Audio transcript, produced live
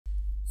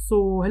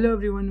So hello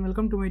everyone,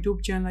 welcome to my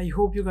YouTube channel. I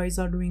hope you guys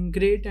are doing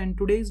great, and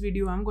today's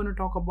video I'm going to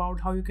talk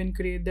about how you can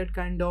create that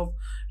kind of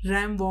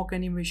ram walk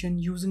animation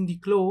using the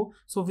claw.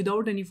 So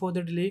without any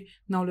further delay,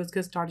 now let's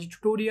get started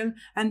tutorial,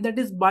 and that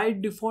is by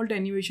default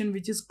animation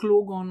which is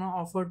claw gonna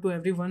offer to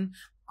everyone.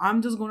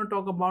 I'm just going to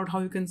talk about how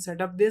you can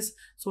set up this.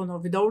 So now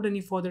without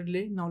any further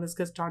delay, now let's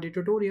get started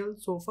tutorial.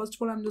 So first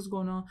of all, I'm just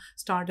going to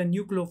start a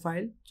new claw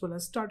file. So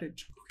let's start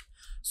it.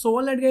 So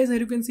all right guys, here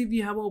you can see we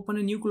have opened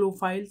a new claw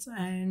files,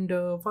 and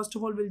first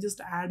of all we'll just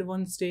add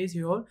one stage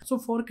here. So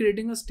for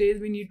creating a stage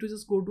we need to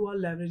just go to our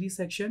library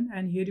section,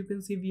 and here you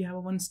can see we have a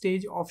one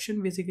stage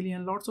option basically,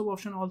 and lots of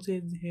option also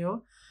is here.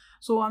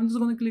 So I'm just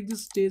going to click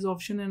this stage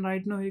option, and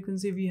right now here you can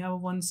see we have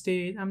one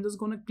stage. I'm just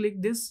going to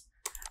click this,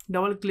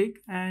 double click,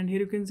 and here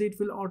you can see it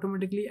will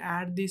automatically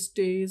add the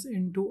stage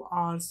into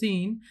our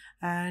scene.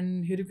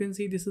 And here you can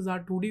see this is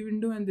our 2D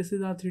window and this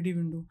is our 3D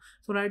window.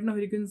 So right now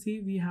here you can see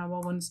we have a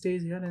one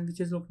stage here, and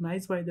which is look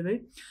nice by the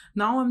way.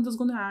 Now I'm just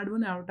going to add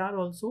one avatar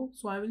also.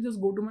 So I will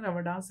just go to my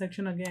avatar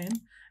section again,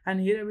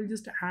 and here I will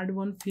just add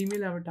one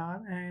female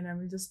avatar, and I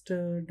will just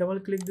double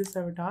click this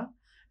avatar,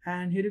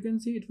 and here you can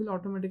see it will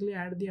automatically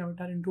add the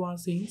avatar into our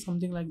scene,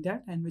 something like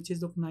that, and which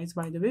is look nice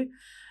by the way.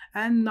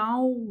 And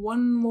now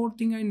one more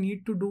thing I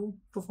need to do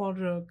for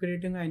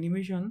creating an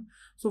animation.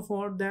 So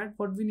for that,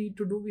 what we need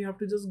to do, we have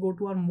to just go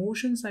to our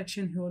motion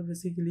section here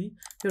basically.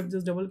 You have to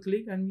just double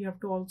click, and we have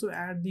to also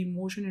add the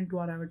motion into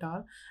our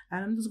avatar,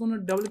 and I'm just going to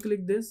double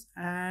click this,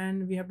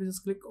 and we have to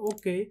just click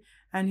OK.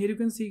 And here you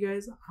can see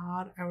guys,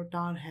 our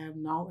avatar have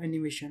now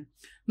animation.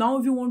 Now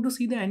if you want to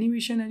see the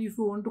animation and if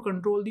you want to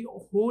control the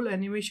whole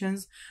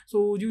animations,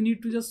 so you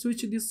need to just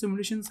switch this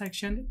simulation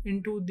section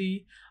into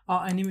the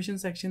animation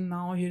section.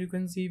 Now here you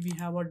can see we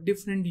have a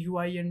different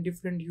UI and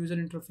different user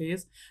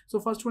interface. So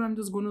first one, I'm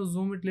just going to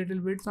zoom it little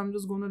bit. So I'm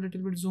just going to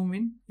little bit zoom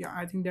in. Yeah,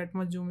 I think that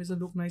much zoom is a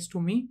look nice to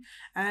me.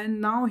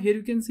 And now here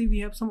you can see we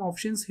have some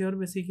options here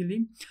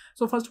basically.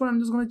 So first one, I'm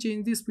just going to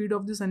change the speed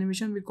of this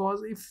animation,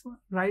 because if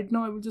right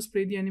now I will just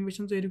play the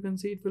animation, so here you can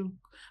see it will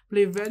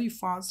play very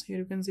fast, here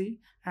you can see,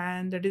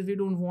 and that is we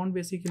don't want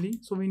basically.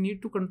 So we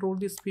need to control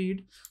the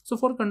speed. So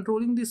for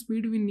controlling the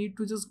speed, we need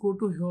to just go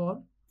to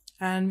here,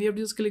 and we have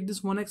to just click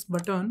this 1x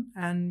button,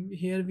 and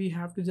here we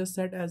have to just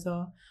set as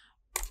a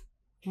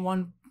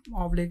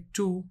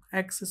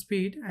 1/2x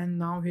speed. And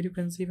now here you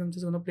can see I'm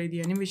just going to play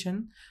the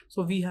animation.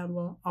 So we have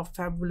a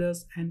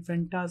fabulous and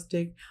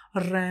fantastic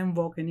ram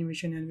walk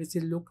animation, and which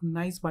will look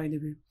nice by the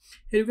way.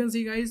 Here you can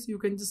see guys, you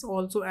can just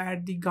also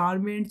add the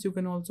garments, you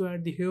can also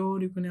add the hair,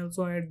 you can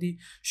also add the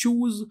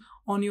shoes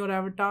on your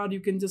avatar.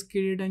 You can just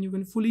create, and you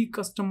can fully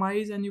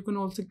customize, and you can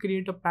also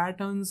create a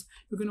patterns,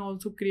 you can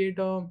also create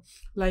a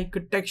like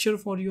a texture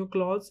for your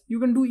clothes. You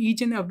can do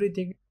each and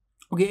everything.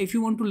 Okay, if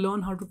you want to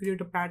learn how to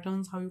create a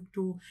patterns, how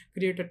to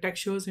create a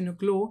textures in a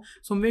claw,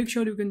 so make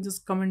sure you can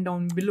just comment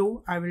down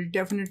below. I will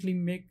definitely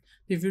make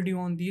the video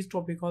on these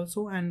topic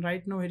also. And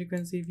right now here you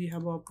can see we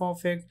have a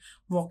perfect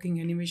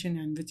walking animation,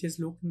 and which is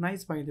look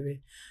nice by the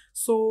way.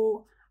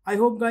 So I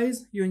hope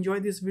guys you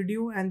enjoyed this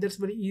video, and that's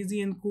very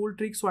easy and cool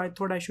trick, so I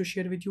thought I should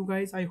share with you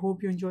guys. I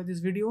hope you enjoyed this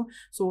video.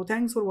 So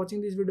thanks for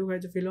watching this video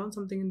guys. If you learned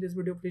something in this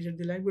video, please hit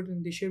the like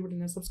button, the share button,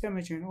 and subscribe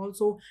my channel.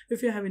 Also,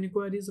 if you have any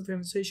queries or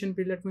conversation,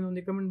 please let me know in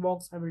the comment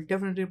box. I will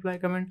definitely reply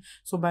comment.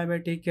 So bye bye,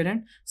 take care,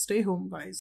 and stay home guys.